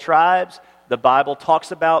 12 tribes. The Bible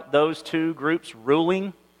talks about those 2 groups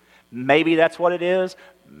ruling. Maybe that's what it is.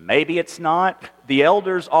 Maybe it's not. The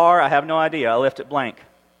elders are, I have no idea. I left it blank.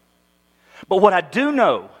 But what I do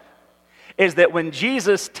know is that when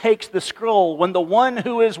Jesus takes the scroll, when the one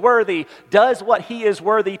who is worthy does what he is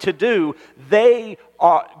worthy to do, they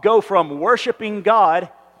go from worshiping God,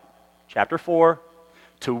 chapter 4,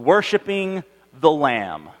 to worshiping the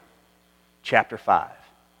Lamb, chapter 5.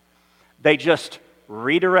 They just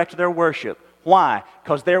redirect their worship. Why?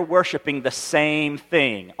 Because they're worshiping the same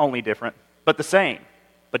thing, only different, but the same.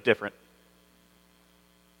 But different,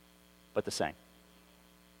 but the same.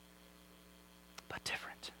 But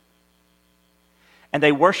different. And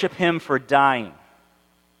they worship him for dying.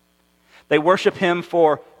 They worship him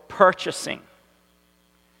for purchasing.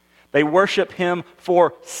 They worship him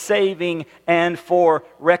for saving and for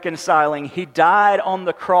reconciling. He died on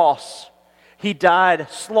the cross. He died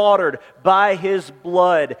slaughtered by his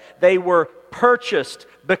blood. They were purchased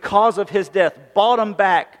because of his death, bought them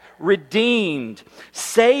back, redeemed,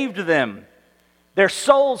 saved them. Their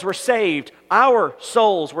souls were saved. Our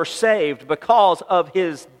souls were saved because of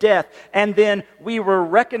his death. And then we were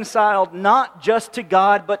reconciled not just to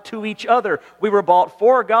God, but to each other. We were bought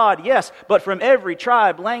for God, yes, but from every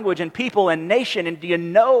tribe, language, and people and nation. And do you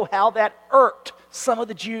know how that irked some of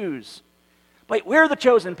the Jews? Wait, we're the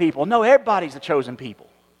chosen people. No, everybody's the chosen people.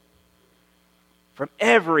 From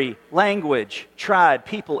every language, tribe,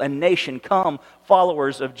 people, and nation come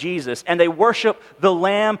followers of Jesus. And they worship the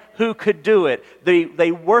Lamb who could do it.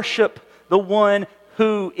 They worship the one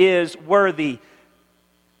who is worthy.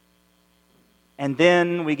 And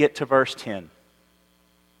then we get to verse 10.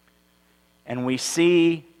 And we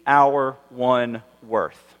see our one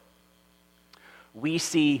worth. We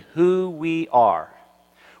see who we are.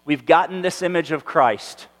 We've gotten this image of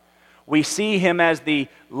Christ. We see him as the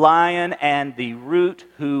lion and the root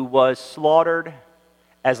who was slaughtered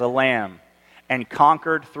as a lamb and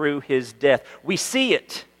conquered through his death. We see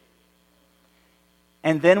it.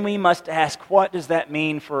 And then we must ask, what does that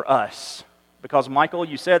mean for us? Because, Michael,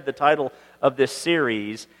 you said the title of this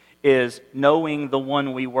series is Knowing the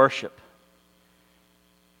One We Worship.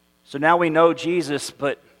 So now we know Jesus,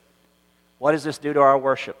 but what does this do to our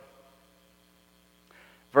worship?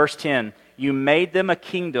 Verse 10, you made them a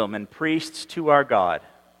kingdom and priests to our God,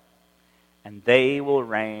 and they will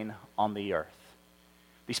reign on the earth.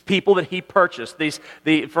 These people that he purchased,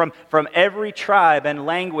 from every tribe and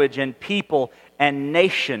language and people and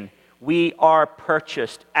nation, we are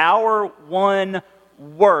purchased. Our one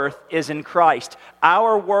worth is in Christ.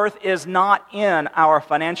 Our worth is not in our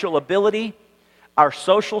financial ability, our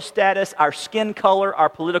social status, our skin color, our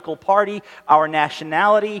political party, our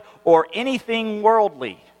nationality, or anything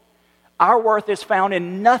worldly. Our worth is found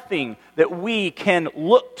in nothing that we can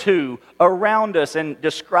look to around us and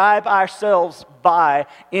describe ourselves by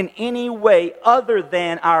in any way other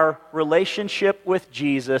than our relationship with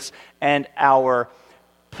Jesus and our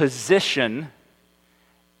position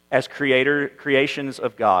as creations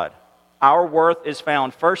of God. Our worth is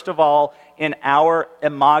found, first of all, in our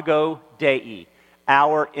imago Dei,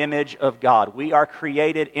 our image of God. We are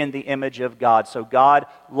created in the image of God. So God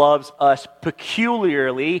loves us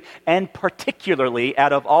peculiarly and particularly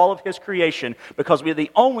out of all of his creation because we're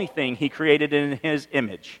the only thing he created in his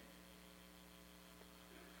image.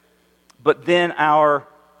 But then our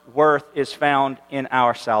worth is found in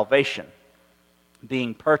our salvation,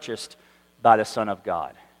 being purchased by the Son of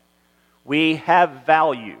God. We have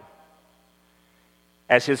value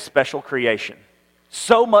as his special creation.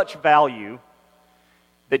 So much value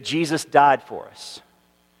that Jesus died for us.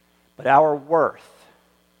 But our worth,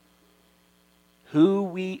 who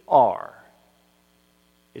we are,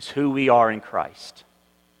 is who we are in Christ.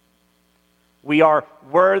 We are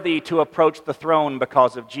worthy to approach the throne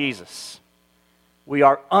because of Jesus. We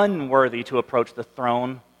are unworthy to approach the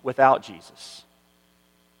throne without Jesus.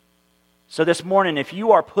 So this morning, if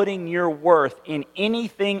you are putting your worth in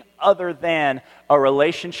anything other than a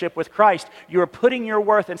relationship with Christ, you are putting your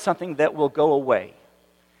worth in something that will go away,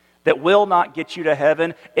 that will not get you to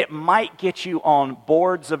heaven. It might get you on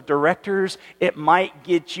boards of directors. It might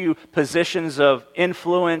get you positions of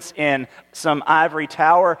influence in some ivory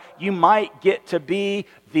tower. You might get to be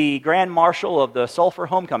the grand marshal of the Sulphur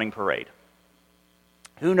Homecoming Parade.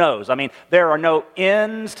 Who knows? I mean, there are no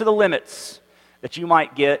ends to the limits that you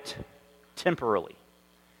might get temporarily.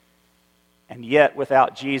 And yet,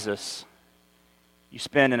 without Jesus, you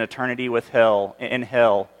spend an eternity in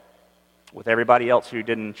hell with everybody else who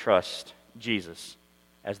didn't trust Jesus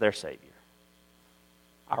as their Savior.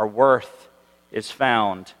 Our worth is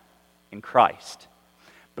found in Christ.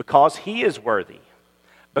 Because He is worthy,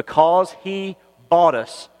 because He bought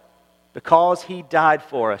us, because He died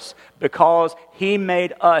for us, because He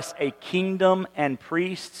made us a kingdom and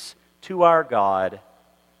priests to our God,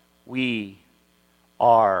 we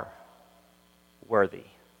are worthy.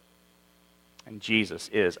 And Jesus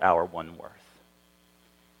is our one worth.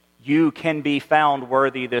 You can be found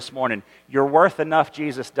worthy this morning. You're worth enough,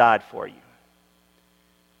 Jesus died for you.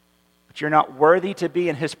 But you're not worthy to be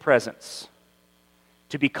in His presence,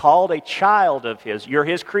 to be called a child of His. You're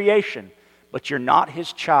His creation, but you're not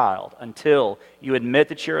His child until you admit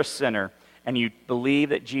that you're a sinner and you believe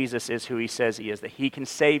that Jesus is who He says He is, that He can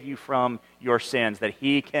save you from your sins, that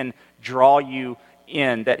He can draw you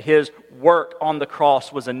in, that His work on the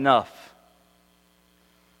cross was enough.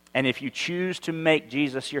 And if you choose to make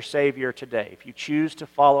Jesus your Savior today, if you choose to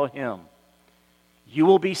follow Him, you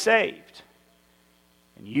will be saved.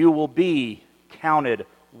 And you will be counted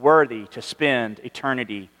worthy to spend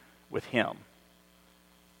eternity with Him.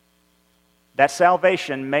 That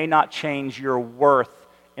salvation may not change your worth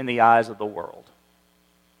in the eyes of the world,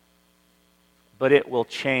 but it will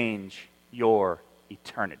change your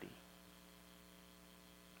eternity.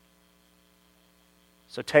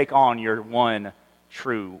 So take on your one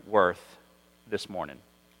true worth this morning.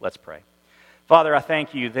 Let's pray. Father, I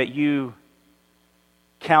thank You that You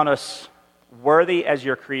count us worthy as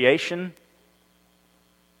Your creation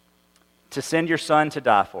to send Your Son to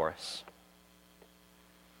die for us.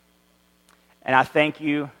 And I thank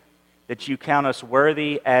You that You count us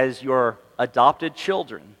worthy as Your adopted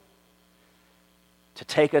children to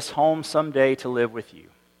take us home someday to live with You.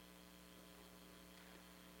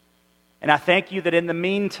 And I thank You that in the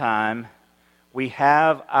meantime, we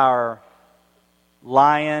have our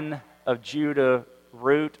Lion of Judah,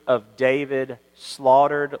 root of David,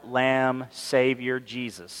 slaughtered Lamb, Savior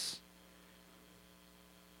Jesus,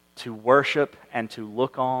 to worship and to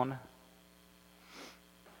look on,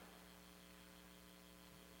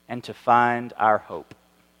 and to find our hope.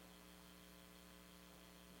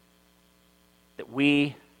 That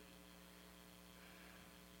we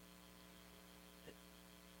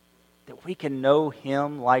can know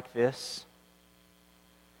Him like this.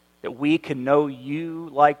 That we can know You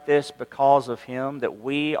like this because of Him. That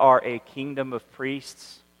we are a kingdom of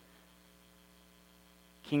priests.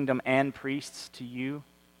 Kingdom and priests to You.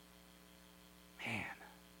 Man.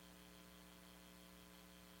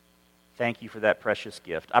 Thank You for that precious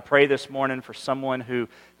gift. I pray this morning for someone who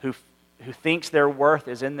thinks their worth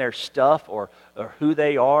is in their stuff or who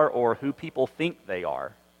they are or who people think they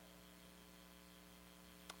are.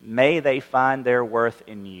 May they find their worth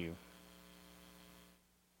in You.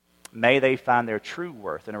 May they find their true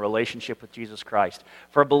worth in a relationship with Jesus Christ.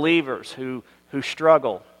 For believers who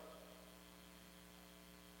struggle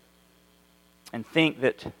and think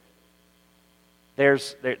that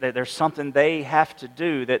there's something they have to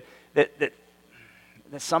do, that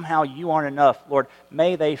somehow You aren't enough, Lord,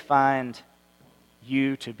 may they find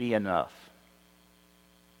You to be enough.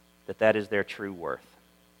 That is their true worth.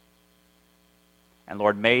 And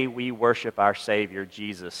Lord, may we worship our Savior,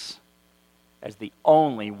 Jesus, as the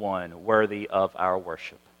only one worthy of our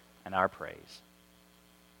worship and our praise.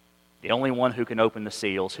 The only one who can open the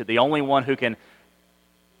seals, the only one who can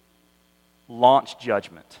launch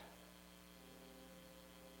judgment.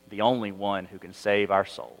 The only one who can save our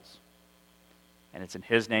souls. And it's in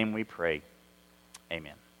His name we pray.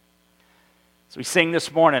 Amen. As we sing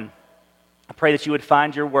this morning, I pray that you would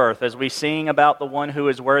find your worth. As we sing about the one who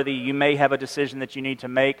is worthy, you may have a decision that you need to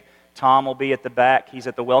make. Tom will be at the back. He's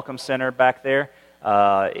at the Welcome Center back there.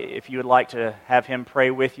 If you would like to have him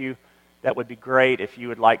pray with you, that would be great. If you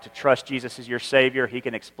would like to trust Jesus as your Savior, He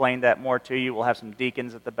can explain that more to you. We'll have some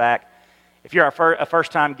deacons at the back. If you're a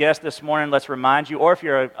first-time guest this morning, let's remind you, or if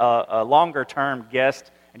you're a longer-term guest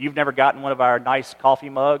and you've never gotten one of our nice coffee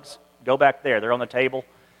mugs, go back there. They're on the table.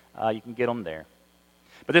 You can get them there.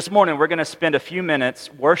 But this morning, we're going to spend a few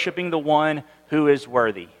minutes worshiping the one who is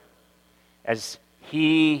worthy as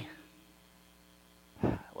He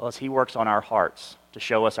works on our hearts to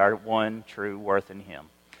show us our one true worth in Him.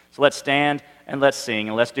 So let's stand and let's sing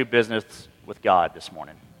and let's do business with God this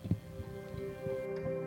morning.